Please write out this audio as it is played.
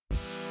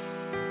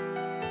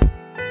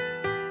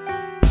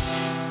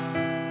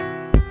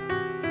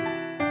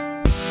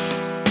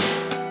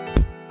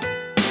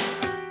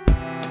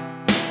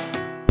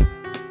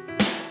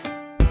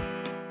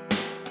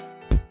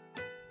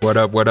What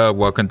up, what up?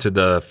 Welcome to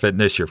the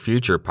Fitness Your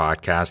Future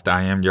podcast.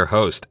 I am your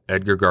host,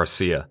 Edgar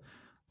Garcia,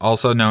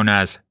 also known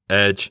as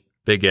Edge,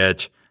 Big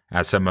Edge,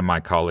 as some of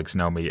my colleagues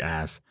know me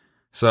as.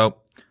 So,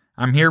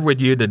 I'm here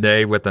with you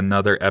today with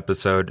another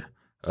episode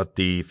of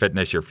the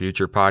Fitness Your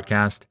Future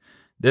podcast.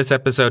 This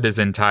episode is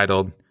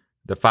entitled,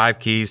 The 5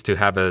 Keys to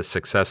Have a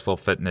Successful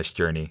Fitness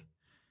Journey.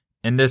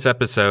 In this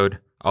episode,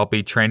 I'll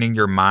be training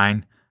your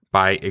mind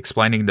by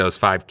explaining those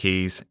 5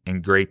 keys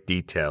in great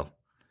detail.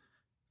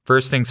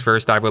 First things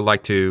first, I would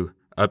like to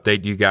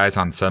update you guys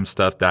on some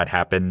stuff that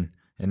happened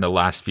in the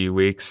last few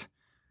weeks.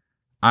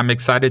 I'm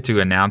excited to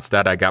announce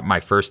that I got my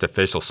first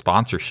official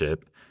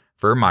sponsorship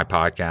for my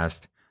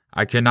podcast.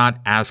 I could not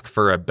ask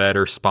for a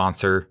better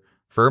sponsor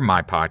for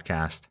my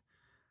podcast.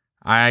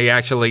 I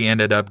actually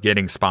ended up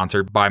getting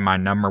sponsored by my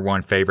number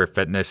one favorite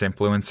fitness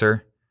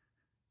influencer,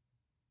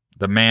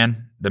 the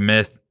man, the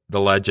myth, the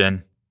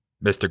legend,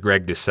 Mr.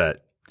 Greg Doucette.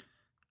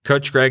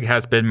 Coach Greg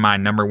has been my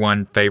number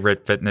one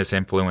favorite fitness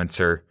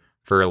influencer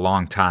for a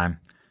long time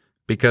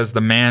because the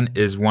man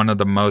is one of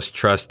the most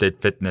trusted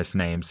fitness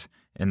names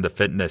in the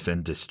fitness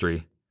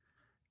industry.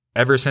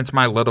 Ever since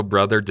my little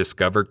brother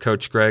discovered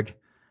Coach Greg,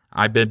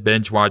 I've been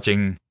binge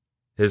watching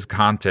his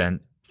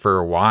content for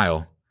a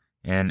while,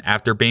 and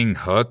after being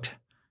hooked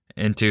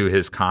into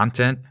his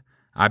content,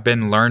 I've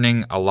been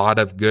learning a lot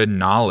of good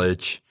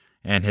knowledge,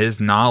 and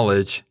his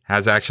knowledge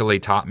has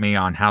actually taught me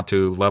on how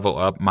to level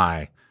up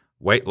my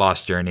weight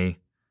loss journey.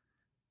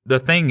 The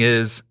thing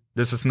is,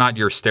 this is not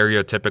your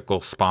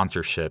stereotypical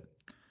sponsorship.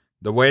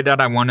 The way that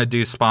I want to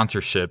do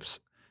sponsorships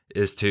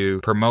is to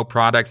promote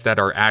products that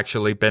are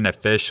actually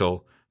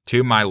beneficial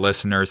to my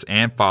listeners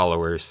and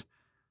followers.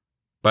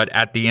 But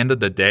at the end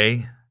of the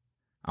day,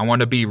 I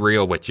want to be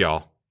real with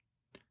y'all.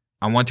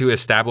 I want to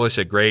establish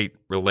a great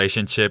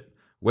relationship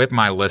with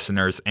my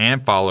listeners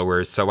and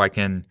followers so I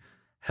can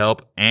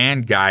help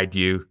and guide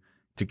you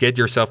to get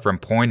yourself from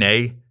point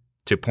A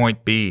to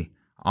point B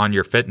on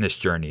your fitness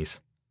journeys.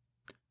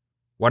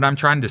 What I'm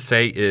trying to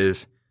say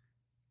is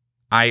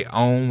I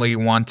only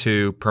want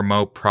to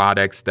promote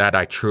products that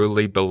I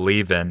truly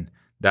believe in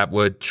that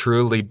would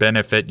truly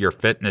benefit your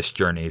fitness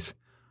journeys.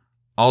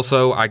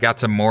 Also, I got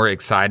some more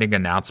exciting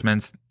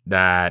announcements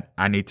that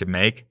I need to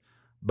make,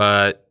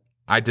 but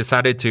I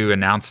decided to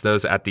announce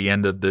those at the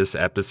end of this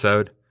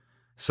episode.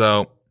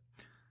 So,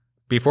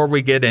 before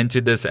we get into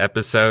this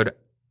episode,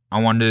 I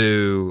want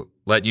to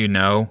let you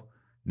know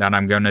that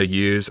I'm going to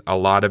use a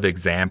lot of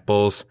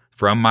examples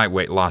from my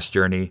weight loss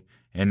journey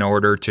in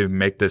order to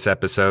make this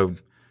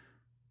episode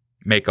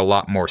make a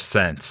lot more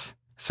sense.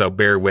 So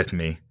bear with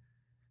me.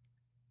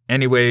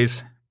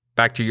 Anyways,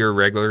 back to your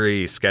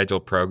regularly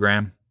scheduled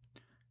program.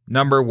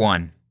 Number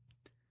 1,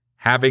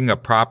 having a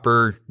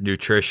proper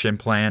nutrition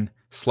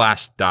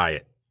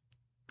plan/diet.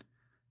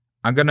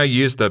 I'm going to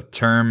use the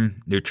term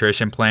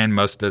nutrition plan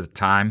most of the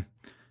time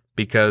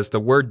because the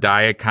word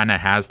diet kind of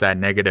has that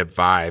negative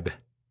vibe.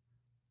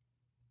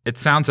 It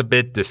sounds a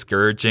bit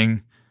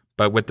discouraging,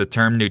 but with the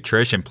term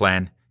nutrition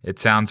plan, it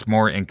sounds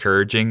more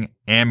encouraging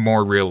and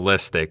more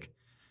realistic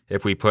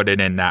if we put it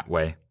in that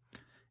way.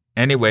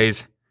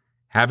 Anyways,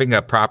 having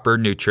a proper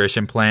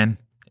nutrition plan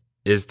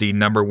is the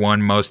number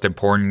one most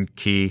important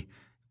key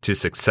to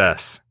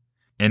success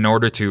in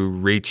order to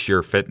reach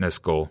your fitness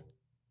goal.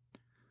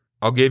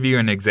 I'll give you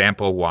an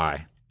example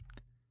why.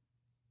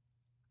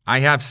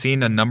 I have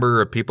seen a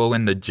number of people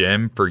in the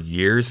gym for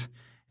years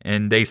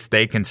and they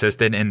stay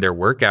consistent in their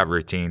workout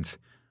routines,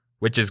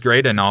 which is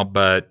great and all,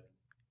 but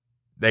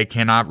they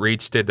cannot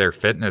reach to their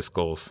fitness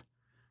goals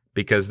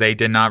because they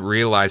did not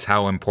realize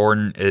how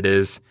important it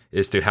is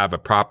to have a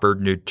proper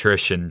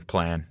nutrition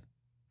plan.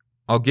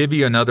 I'll give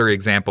you another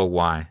example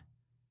why.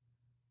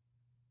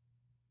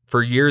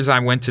 For years, I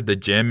went to the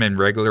gym on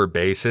regular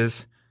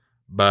basis,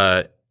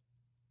 but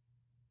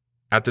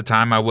at the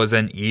time I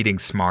wasn't eating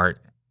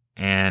smart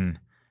and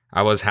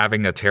I was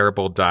having a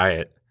terrible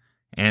diet.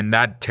 And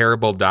that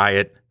terrible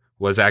diet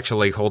was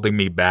actually holding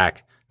me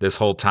back this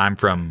whole time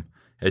from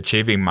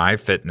achieving my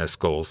fitness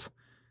goals.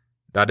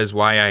 That is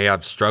why I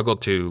have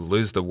struggled to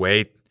lose the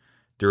weight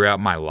throughout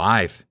my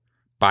life.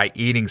 By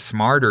eating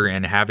smarter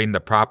and having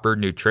the proper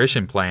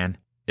nutrition plan,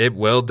 it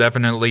will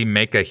definitely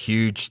make a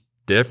huge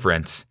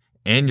difference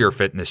in your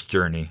fitness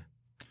journey.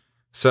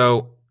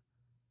 So,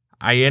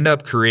 I end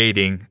up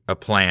creating a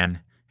plan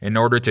in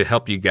order to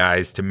help you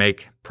guys to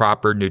make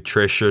proper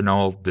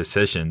nutritional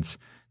decisions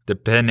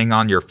depending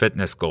on your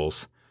fitness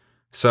goals.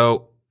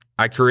 So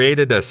I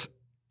created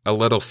a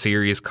little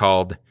series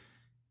called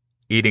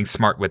Eating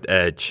Smart with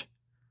Edge.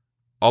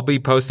 I'll be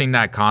posting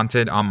that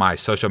content on my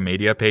social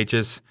media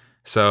pages.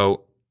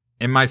 So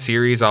in my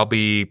series, I'll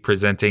be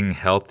presenting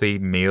healthy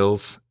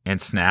meals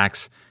and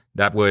snacks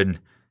that would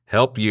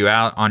help you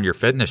out on your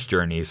fitness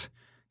journeys,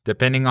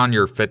 depending on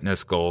your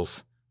fitness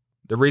goals.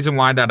 The reason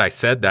why that I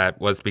said that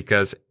was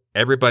because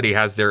everybody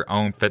has their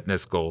own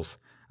fitness goals.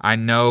 I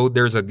know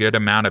there's a good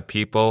amount of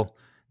people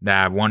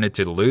that wanted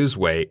to lose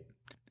weight.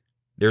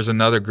 There's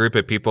another group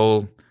of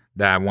people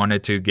that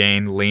wanted to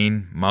gain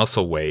lean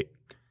muscle weight.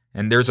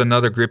 And there's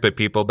another group of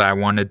people that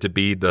wanted to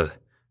be the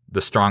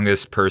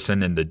strongest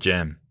person in the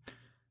gym.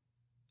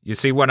 You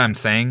see what I'm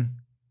saying?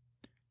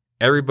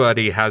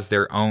 Everybody has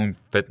their own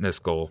fitness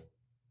goal.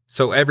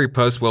 So every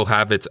post will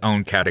have its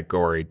own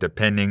category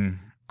depending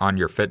on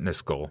your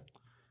fitness goal.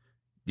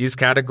 These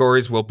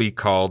categories will be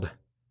called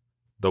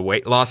the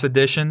weight loss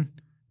edition,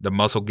 the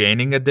muscle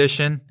gaining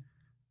edition,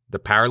 the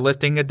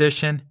powerlifting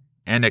edition,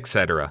 and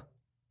etc.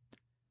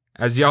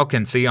 As y'all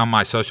can see on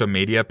my social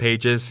media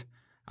pages,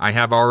 I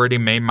have already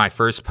made my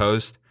first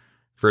post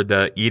for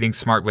the Eating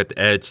Smart with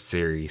Edge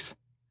series.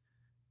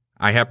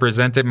 I have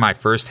presented my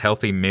first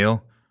healthy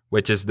meal,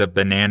 which is the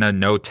banana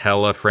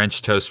Nutella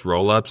French toast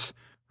roll-ups,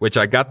 which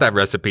I got that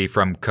recipe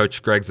from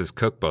Coach Greg's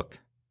cookbook.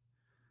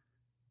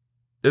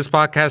 This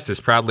podcast is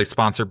proudly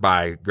sponsored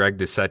by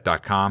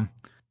GregDoucette.com.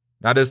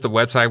 That is the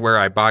website where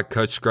I bought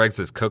Coach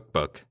Greg's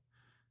cookbook,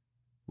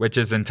 which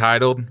is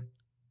entitled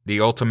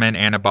The Ultimate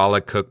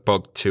Anabolic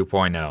Cookbook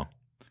 2.0.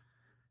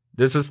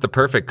 This is the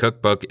perfect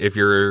cookbook if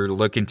you're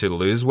looking to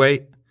lose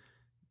weight.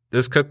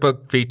 This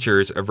cookbook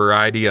features a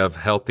variety of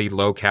healthy,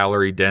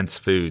 low-calorie, dense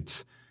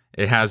foods.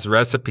 It has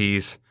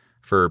recipes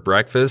for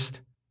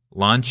breakfast,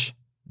 lunch,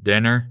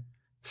 dinner,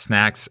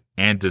 snacks,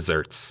 and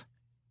desserts.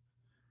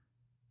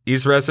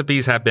 These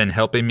recipes have been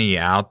helping me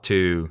out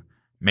to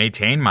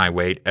maintain my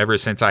weight ever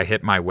since I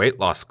hit my weight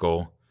loss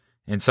goal,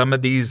 and some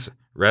of these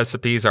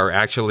recipes are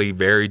actually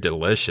very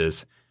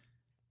delicious.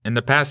 In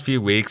the past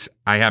few weeks,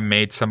 I have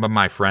made some of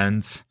my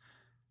friends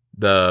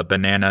the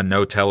banana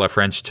Nutella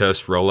French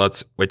toast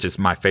roll-ups, which is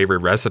my favorite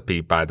recipe,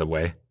 by the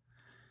way.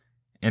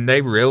 And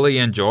they really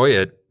enjoy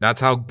it.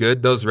 That's how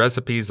good those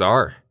recipes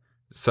are.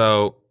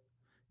 So,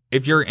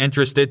 if you're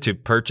interested to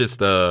purchase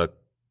the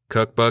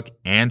cookbook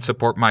and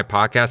support my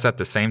podcast at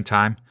the same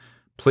time,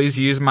 please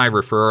use my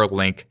referral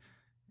link,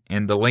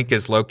 and the link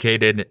is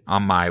located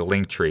on my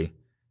Linktree,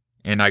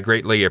 and I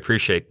greatly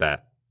appreciate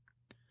that.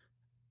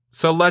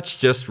 So let's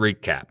just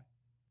recap.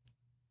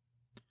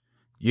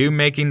 You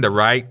making the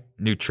right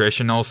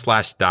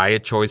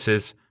nutritional/diet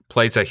choices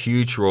plays a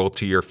huge role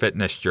to your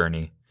fitness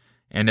journey,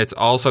 and it's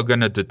also going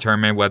to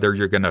determine whether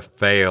you're going to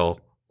fail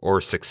or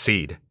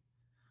succeed.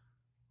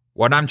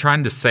 What I'm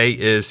trying to say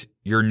is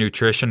your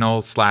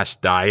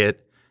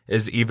nutritional/diet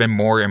is even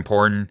more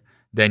important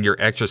than your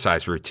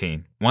exercise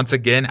routine. Once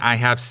again, I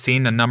have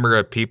seen a number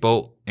of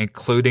people,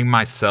 including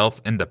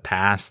myself in the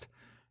past,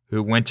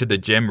 who went to the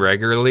gym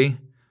regularly,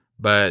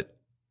 but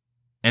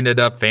ended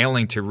up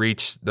failing to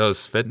reach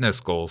those fitness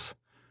goals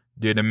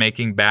due to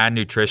making bad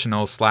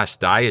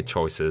nutritional/diet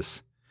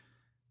choices.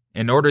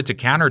 In order to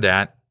counter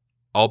that,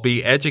 I'll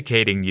be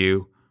educating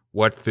you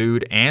what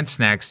food and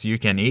snacks you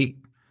can eat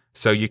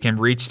so you can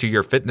reach to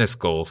your fitness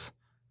goals.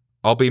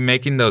 I'll be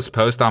making those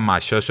posts on my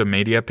social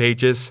media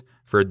pages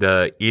for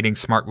the Eating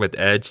Smart with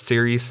Edge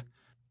series.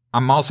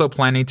 I'm also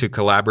planning to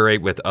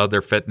collaborate with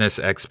other fitness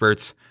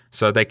experts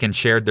so they can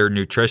share their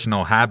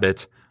nutritional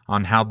habits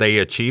on how they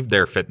achieve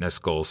their fitness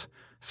goals.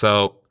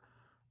 So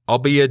I'll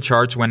be in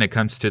charge when it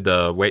comes to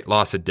the weight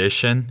loss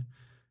edition,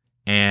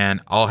 and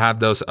I'll have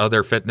those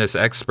other fitness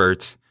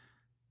experts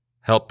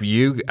help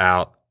you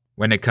out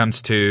when it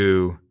comes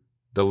to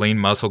the lean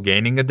muscle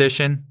gaining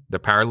edition, the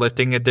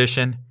powerlifting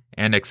edition,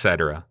 and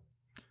etc.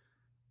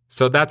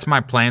 So that's my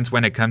plans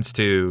when it comes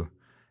to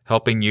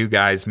helping you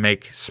guys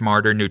make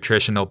smarter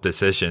nutritional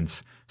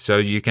decisions so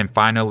you can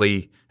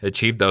finally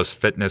achieve those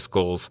fitness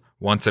goals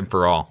once and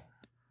for all.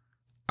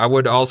 I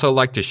would also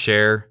like to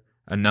share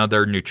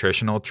another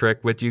nutritional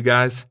trick with you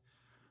guys.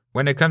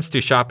 When it comes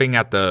to shopping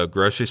at the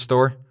grocery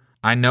store,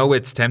 I know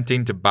it's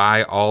tempting to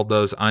buy all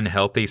those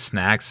unhealthy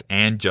snacks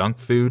and junk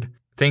food,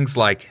 things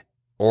like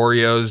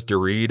Oreos,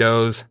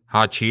 Doritos,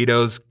 Hot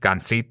Cheetos,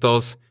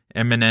 Gancitos,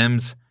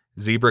 M&Ms,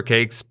 zebra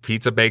cakes,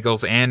 pizza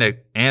bagels,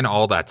 and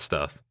all that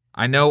stuff.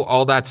 I know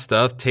all that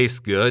stuff tastes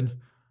good,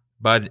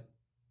 but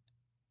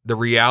the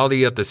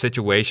reality of the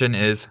situation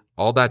is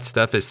all that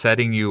stuff is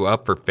setting you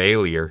up for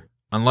failure.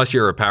 Unless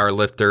you're a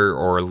powerlifter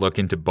or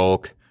looking to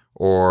bulk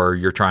or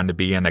you're trying to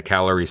be in a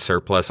calorie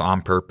surplus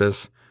on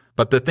purpose.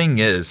 But the thing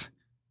is,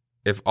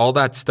 if all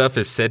that stuff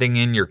is sitting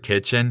in your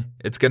kitchen,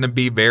 it's going to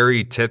be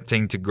very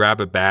tempting to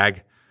grab a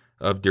bag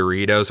of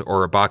Doritos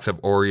or a box of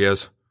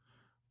Oreos.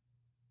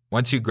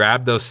 Once you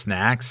grab those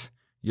snacks,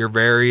 you're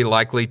very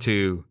likely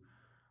to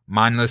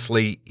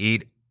mindlessly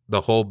eat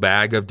the whole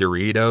bag of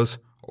Doritos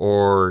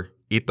or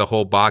eat the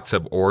whole box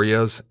of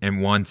Oreos in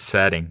one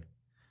setting.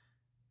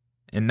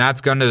 And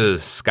that's going to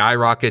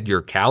skyrocket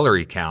your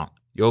calorie count.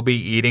 You'll be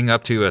eating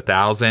up to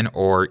 1,000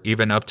 or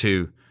even up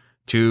to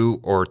 2,000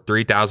 or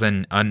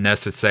 3,000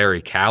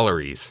 unnecessary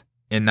calories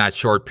in that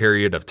short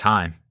period of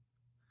time.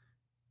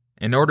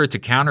 In order to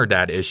counter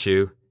that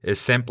issue is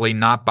simply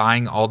not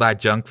buying all that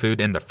junk food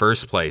in the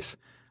first place.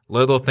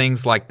 Little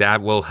things like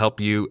that will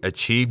help you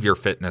achieve your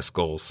fitness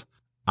goals.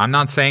 I'm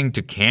not saying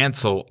to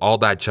cancel all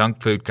that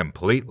junk food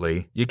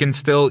completely. You can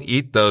still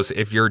eat those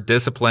if you're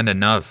disciplined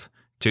enough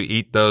to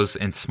eat those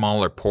in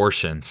smaller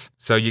portions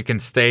so you can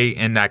stay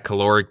in that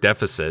caloric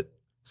deficit.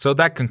 So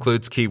that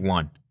concludes key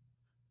 1.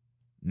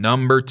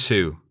 Number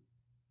 2,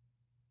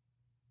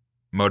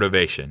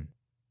 motivation.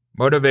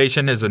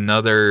 Motivation is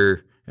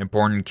another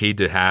important key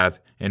to have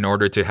in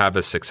order to have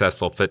a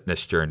successful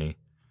fitness journey.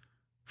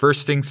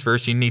 First things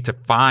first, you need to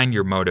find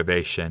your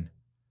motivation.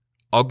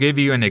 I'll give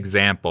you an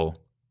example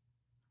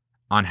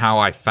on how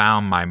I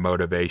found my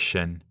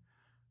motivation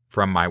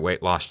from my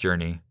weight loss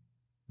journey.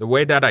 The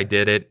way that I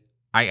did it,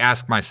 I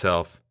asked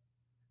myself,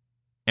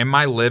 am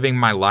I living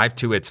my life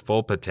to its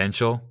full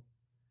potential?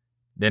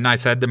 Then I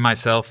said to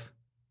myself,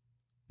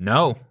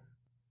 no.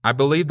 I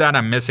believe that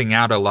I'm missing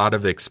out a lot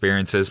of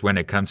experiences when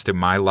it comes to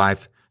my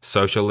life,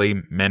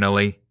 socially,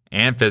 mentally,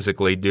 and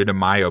physically due to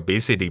my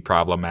obesity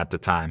problem at the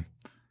time.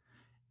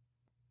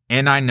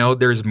 And I know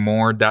there's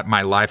more that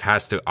my life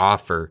has to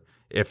offer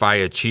if I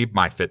achieve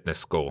my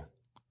fitness goal.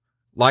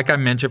 Like I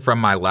mentioned from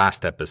my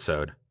last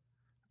episode,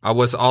 I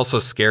was also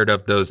scared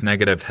of those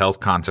negative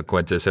health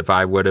consequences if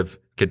I would have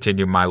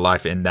continued my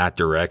life in that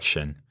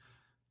direction.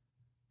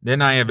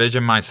 Then I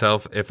envisioned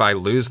myself if I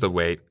lose the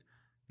weight,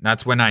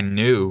 that's when I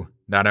knew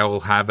that I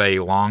will have a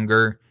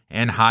longer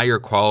and higher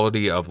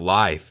quality of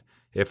life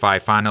if I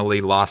finally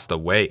lost the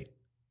weight.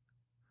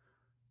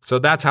 So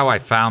that's how I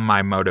found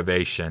my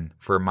motivation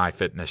for my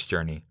fitness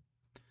journey.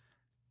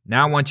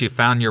 Now once you've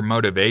found your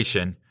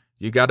motivation,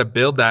 you got to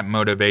build that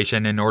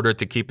motivation in order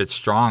to keep it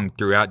strong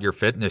throughout your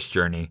fitness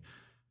journey.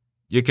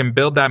 You can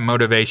build that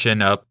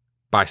motivation up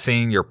by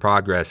seeing your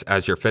progress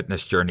as your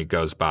fitness journey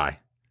goes by.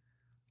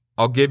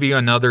 I'll give you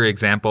another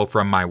example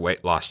from my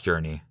weight loss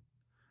journey.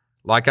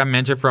 Like I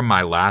mentioned from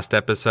my last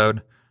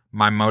episode,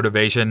 my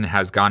motivation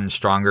has gotten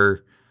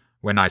stronger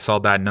when I saw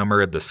that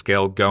number of the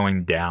scale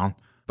going down,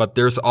 but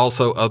there's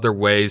also other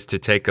ways to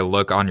take a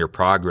look on your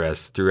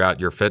progress throughout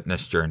your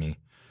fitness journey.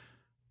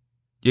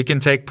 You can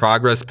take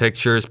progress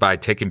pictures by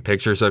taking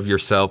pictures of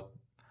yourself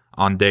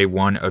on day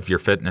 1 of your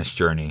fitness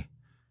journey,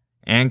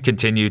 and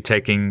continue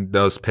taking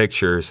those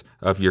pictures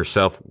of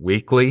yourself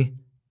weekly,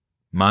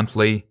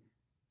 monthly,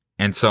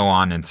 and so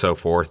on and so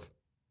forth.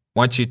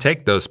 Once you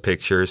take those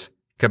pictures,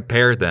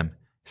 compare them,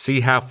 see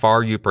how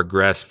far you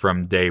progress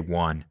from day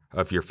 1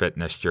 of your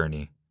fitness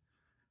journey.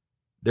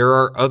 There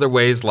are other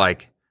ways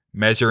like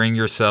measuring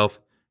yourself,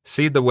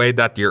 see the way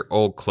that your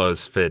old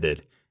clothes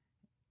fitted.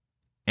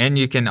 And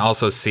you can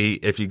also see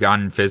if you've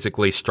gotten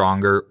physically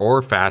stronger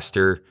or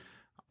faster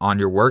on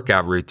your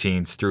workout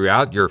routines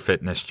throughout your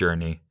fitness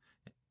journey.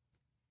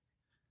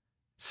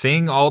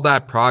 Seeing all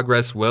that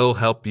progress will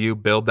help you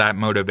build that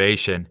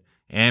motivation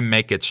and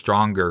make it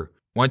stronger.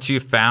 Once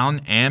you've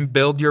found and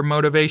build your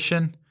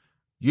motivation,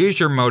 use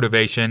your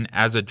motivation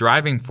as a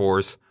driving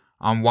force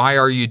on why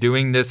are you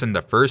doing this in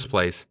the first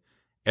place.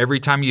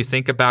 Every time you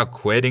think about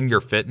quitting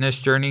your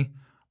fitness journey,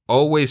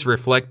 always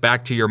reflect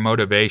back to your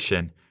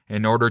motivation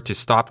in order to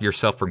stop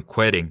yourself from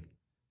quitting.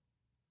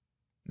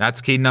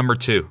 That's key number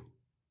 2.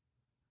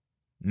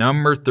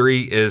 Number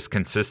 3 is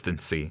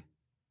consistency.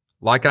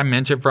 Like I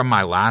mentioned from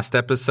my last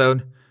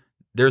episode,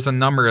 there's a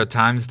number of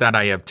times that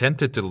I have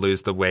attempted to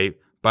lose the weight,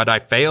 but I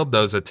failed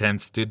those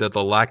attempts due to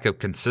the lack of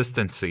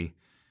consistency.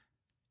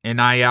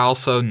 And I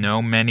also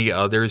know many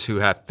others who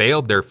have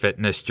failed their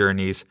fitness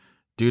journeys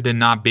due to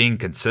not being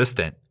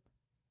consistent.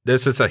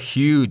 This is a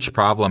huge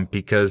problem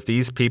because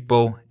these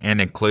people, and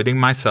including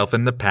myself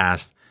in the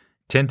past,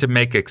 tend to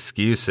make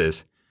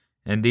excuses,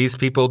 and these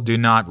people do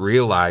not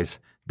realize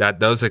that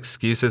those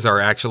excuses are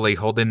actually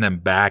holding them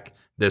back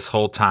this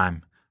whole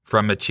time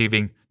from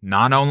achieving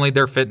not only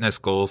their fitness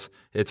goals,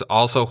 it's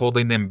also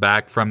holding them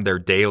back from their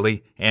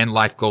daily and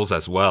life goals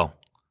as well.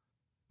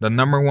 The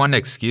number one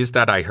excuse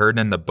that I heard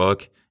in the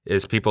book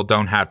is people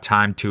don't have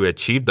time to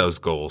achieve those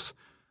goals.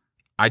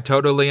 I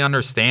totally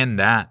understand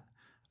that.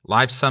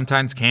 Life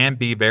sometimes can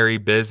be very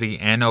busy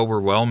and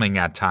overwhelming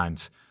at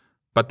times.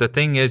 But the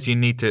thing is, you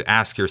need to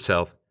ask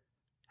yourself,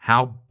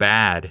 how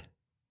bad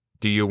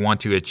do you want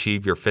to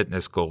achieve your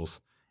fitness goals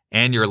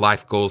and your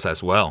life goals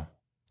as well?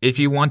 If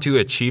you want to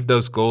achieve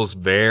those goals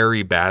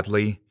very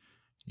badly,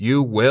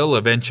 you will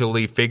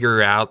eventually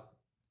figure out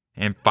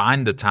and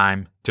find the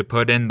time to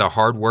put in the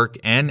hard work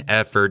and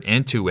effort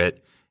into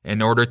it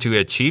in order to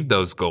achieve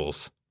those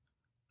goals.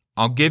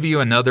 I'll give you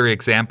another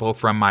example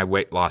from my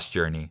weight loss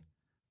journey.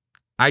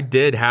 I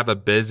did have a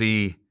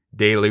busy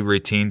daily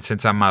routine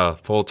since I'm a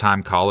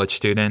full-time college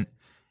student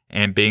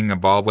and being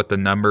involved with a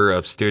number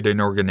of student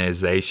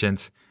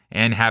organizations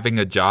and having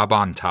a job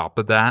on top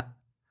of that.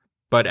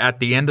 But at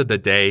the end of the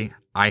day,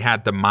 I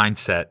had the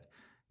mindset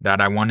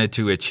that I wanted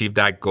to achieve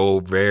that goal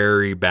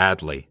very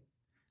badly,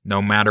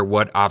 no matter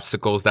what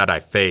obstacles that I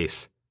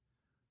face.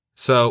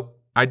 So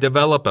I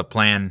developed a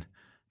plan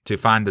to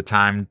find the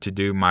time to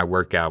do my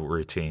workout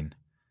routine.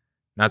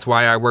 That's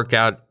why I work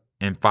out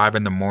in 5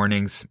 in the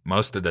mornings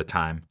most of the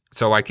time,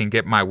 so I can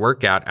get my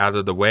workout out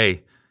of the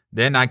way.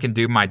 Then I can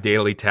do my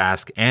daily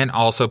task and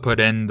also put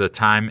in the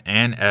time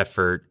and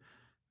effort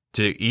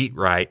to eat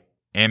right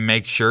and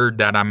make sure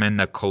that I'm in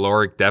a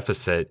caloric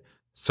deficit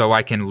so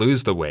I can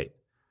lose the weight.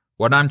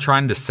 What I'm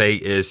trying to say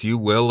is you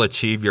will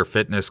achieve your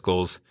fitness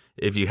goals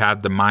if you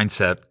have the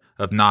mindset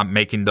of not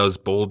making those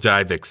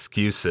bull-jive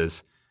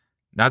excuses.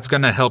 That's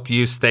going to help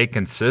you stay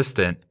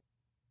consistent.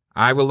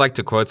 I would like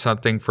to quote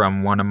something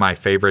from one of my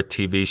favorite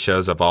TV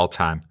shows of all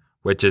time,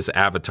 which is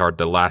Avatar: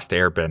 The Last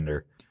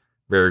Airbender.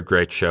 Very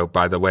great show,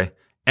 by the way.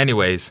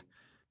 Anyways,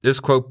 this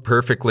quote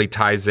perfectly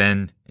ties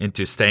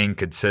into staying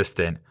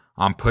consistent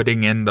on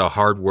putting in the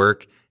hard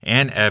work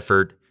and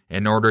effort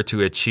in order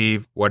to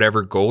achieve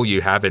whatever goal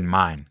you have in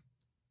mind.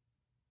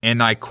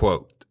 And I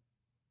quote,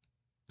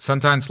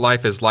 "Sometimes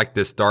life is like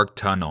this dark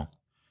tunnel.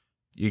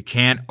 You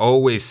can't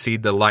always see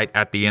the light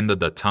at the end of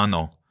the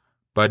tunnel,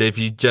 but if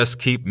you just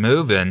keep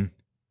moving,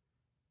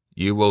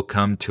 you will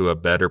come to a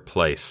better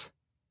place."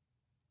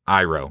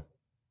 Iroh.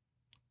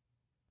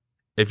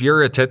 If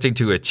you're attempting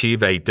to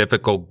achieve a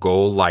difficult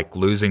goal like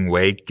losing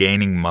weight,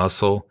 gaining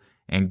muscle,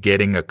 and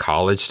getting a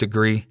college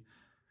degree,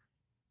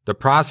 the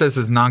process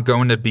is not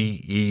going to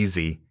be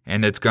easy,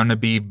 and it's going to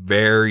be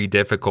very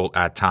difficult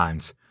at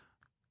times.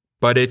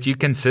 But if you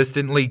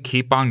consistently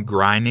keep on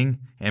grinding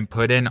and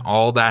put in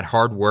all that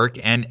hard work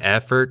and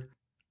effort,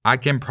 I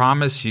can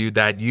promise you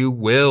that you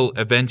will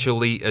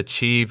eventually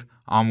achieve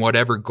on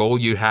whatever goal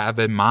you have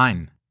in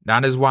mind.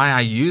 That is why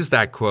I use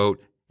that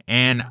quote,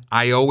 and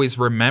I always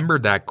remember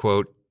that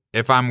quote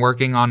if I'm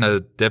working on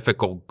a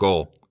difficult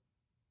goal.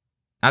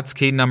 That's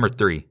key number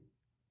 3.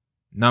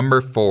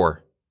 Number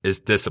 4 is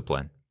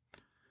discipline.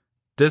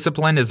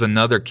 Discipline is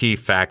another key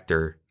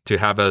factor to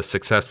have a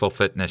successful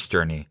fitness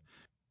journey.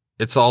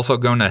 It's also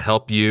going to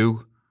help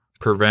you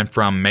prevent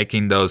from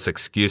making those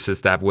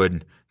excuses that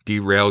would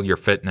derail your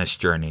fitness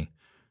journey.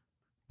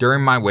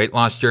 During my weight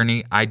loss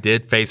journey, I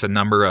did face a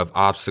number of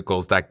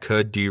obstacles that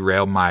could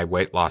derail my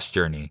weight loss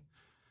journey.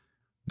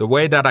 The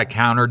way that I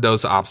countered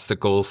those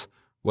obstacles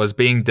was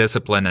being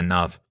disciplined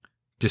enough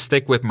to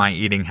stick with my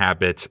eating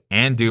habits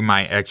and do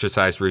my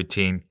exercise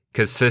routine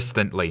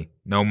consistently,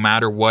 no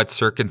matter what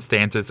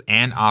circumstances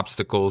and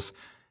obstacles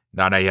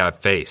that I have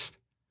faced.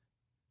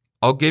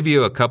 I'll give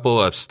you a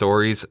couple of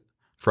stories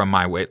from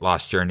my weight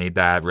loss journey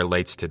that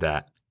relates to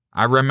that.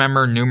 I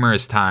remember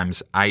numerous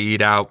times I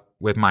eat out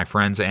with my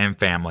friends and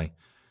family.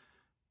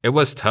 It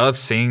was tough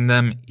seeing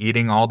them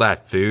eating all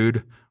that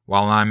food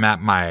while I'm at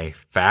my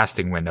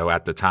fasting window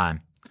at the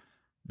time.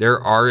 There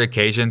are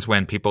occasions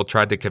when people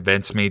tried to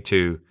convince me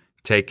to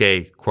take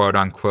a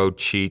quote-unquote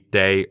cheat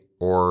day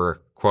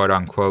or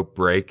quote-unquote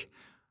break,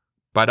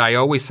 but I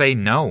always say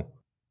no,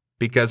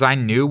 because I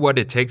knew what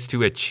it takes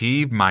to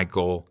achieve my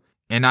goal,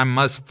 and I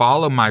must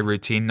follow my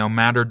routine no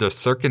matter the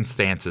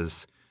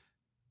circumstances.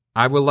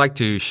 I would like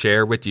to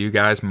share with you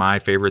guys my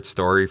favorite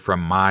story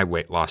from my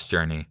weight loss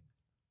journey.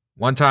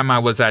 One time I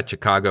was at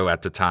Chicago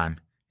at the time,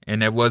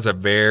 and it was a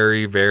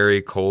very,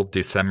 very cold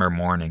December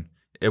morning.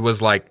 It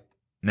was like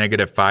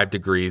 -5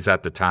 degrees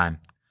at the time.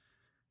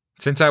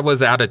 Since I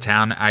was out of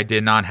town, I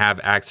did not have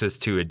access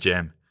to a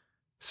gym.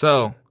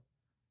 So,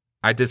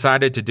 I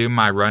decided to do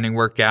my running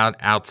workout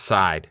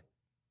outside,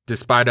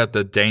 despite of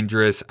the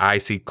dangerous,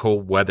 icy,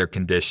 cold weather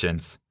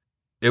conditions.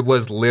 It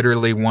was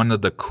literally one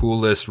of the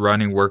coolest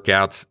running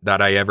workouts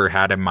that I ever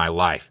had in my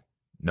life.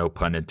 No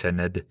pun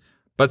intended.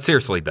 But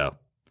seriously though,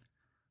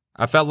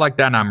 I felt like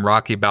that I'm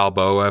Rocky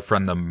Balboa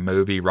from the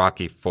movie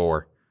Rocky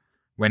IV.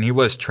 When he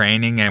was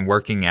training and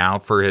working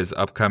out for his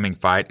upcoming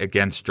fight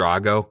against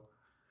Drago,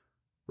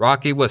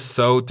 Rocky was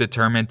so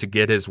determined to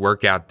get his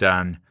workout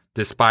done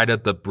despite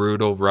of the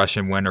brutal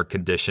Russian winter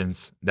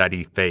conditions that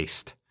he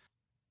faced.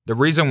 The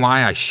reason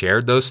why I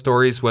shared those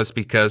stories was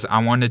because I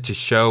wanted to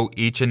show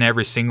each and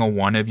every single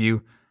one of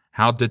you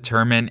how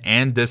determined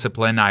and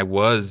disciplined I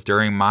was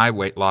during my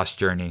weight loss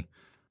journey.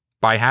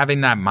 By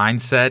having that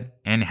mindset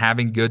and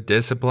having good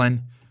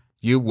discipline,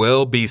 you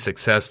will be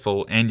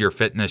successful in your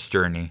fitness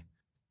journey.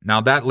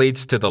 Now that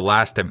leads to the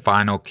last and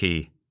final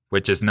key,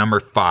 which is number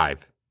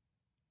 5.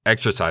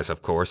 Exercise,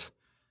 of course.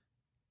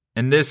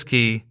 In this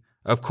key,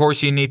 of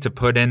course you need to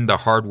put in the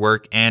hard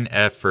work and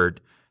effort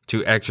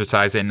to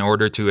exercise in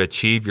order to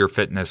achieve your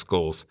fitness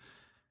goals.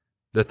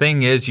 The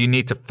thing is, you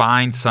need to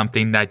find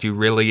something that you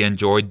really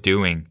enjoy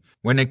doing.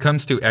 When it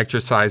comes to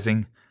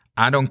exercising,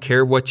 I don't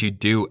care what you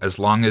do as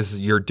long as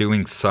you're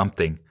doing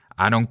something.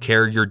 I don't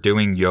care you're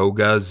doing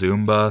yoga,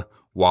 Zumba,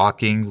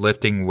 walking,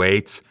 lifting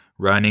weights,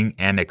 running,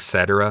 and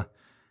etc.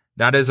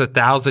 That is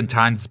 1,000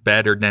 times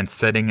better than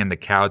sitting in the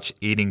couch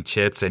eating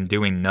chips and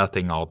doing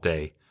nothing all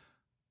day.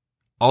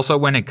 Also,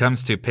 when it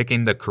comes to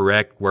picking the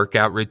correct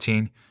workout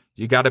routine,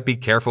 you got to be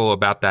careful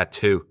about that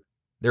too.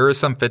 There is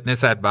some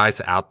fitness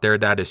advice out there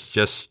that is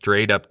just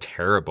straight up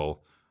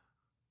terrible.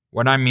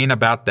 What I mean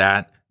about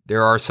that,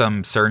 there are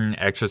some certain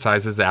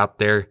exercises out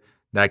there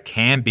that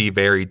can be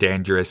very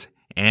dangerous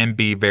and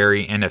be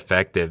very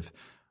ineffective,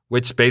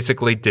 which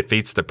basically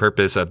defeats the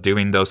purpose of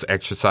doing those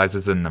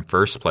exercises in the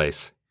first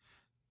place.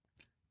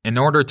 In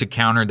order to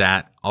counter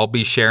that, I'll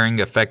be sharing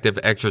effective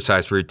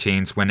exercise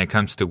routines when it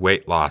comes to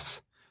weight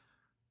loss,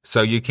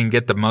 so you can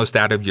get the most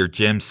out of your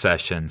gym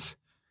sessions.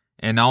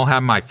 And I'll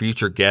have my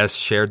future guests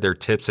share their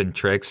tips and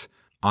tricks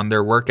on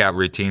their workout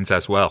routines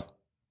as well,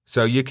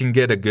 so you can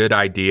get a good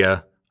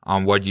idea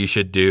on what you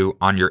should do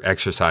on your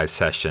exercise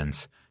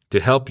sessions to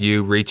help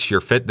you reach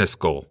your fitness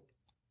goal.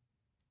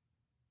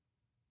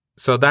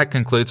 So that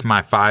concludes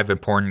my 5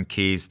 important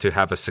keys to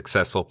have a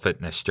successful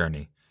fitness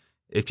journey.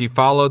 If you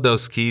follow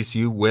those keys,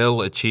 you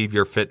will achieve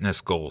your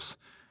fitness goals.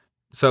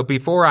 So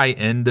before I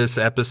end this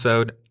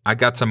episode, I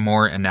got some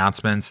more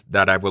announcements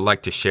that I would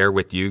like to share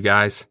with you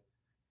guys.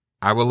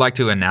 I would like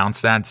to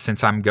announce that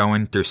since I'm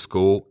going through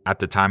school at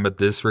the time of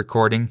this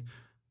recording,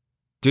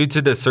 due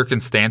to the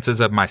circumstances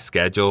of my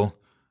schedule,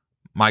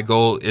 my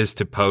goal is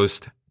to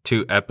post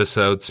 2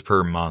 episodes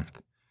per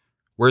month.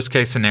 Worst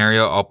case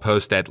scenario, I'll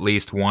post at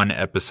least 1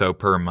 episode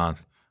per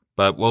month,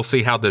 but we'll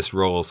see how this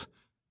rolls.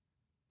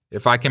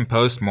 If I can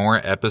post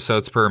more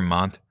episodes per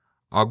month,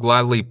 I'll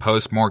gladly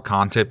post more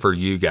content for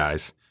you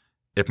guys,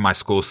 if my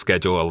school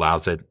schedule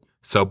allows it,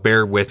 so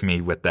bear with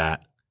me with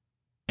that.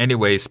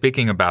 Anyway,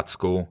 speaking about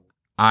school,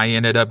 I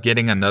ended up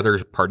getting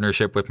another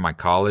partnership with my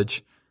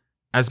college.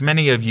 As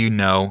many of you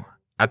know,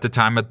 at the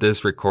time of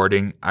this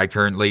recording, I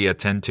currently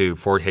attend to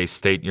Fort Hays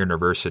State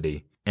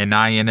University, and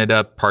I ended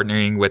up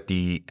partnering with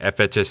the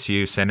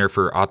FHSU Center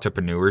for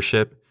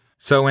Entrepreneurship.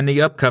 So in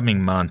the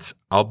upcoming months,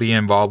 I'll be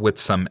involved with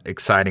some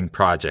exciting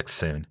projects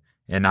soon,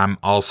 and I'm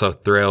also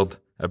thrilled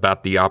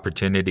about the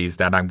opportunities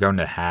that I'm going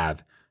to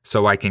have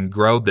so I can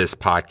grow this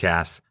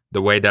podcast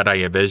the way that I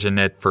envision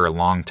it for a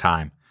long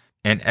time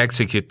and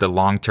execute the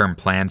long-term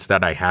plans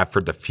that I have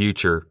for the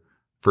future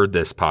for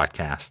this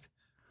podcast.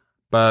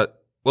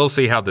 But we'll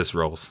see how this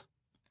rolls.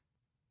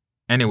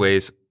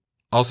 Anyways,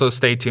 also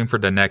stay tuned for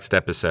the next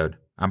episode.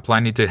 I'm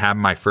planning to have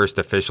my first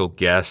official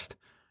guest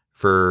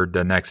for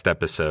the next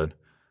episode.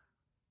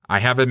 I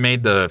haven't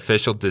made the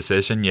official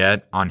decision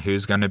yet on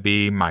who's going to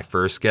be my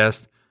first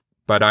guest,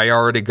 but I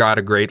already got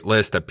a great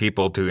list of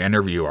people to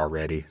interview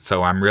already,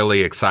 so I'm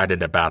really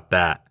excited about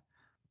that.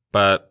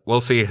 But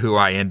we'll see who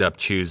I end up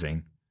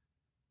choosing.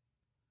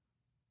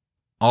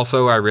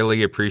 Also, I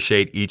really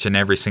appreciate each and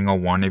every single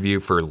one of you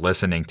for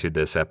listening to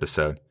this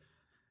episode.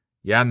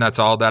 Yeah, and that's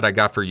all that I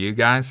got for you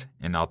guys,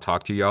 and I'll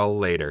talk to y'all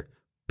later.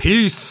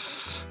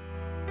 Peace!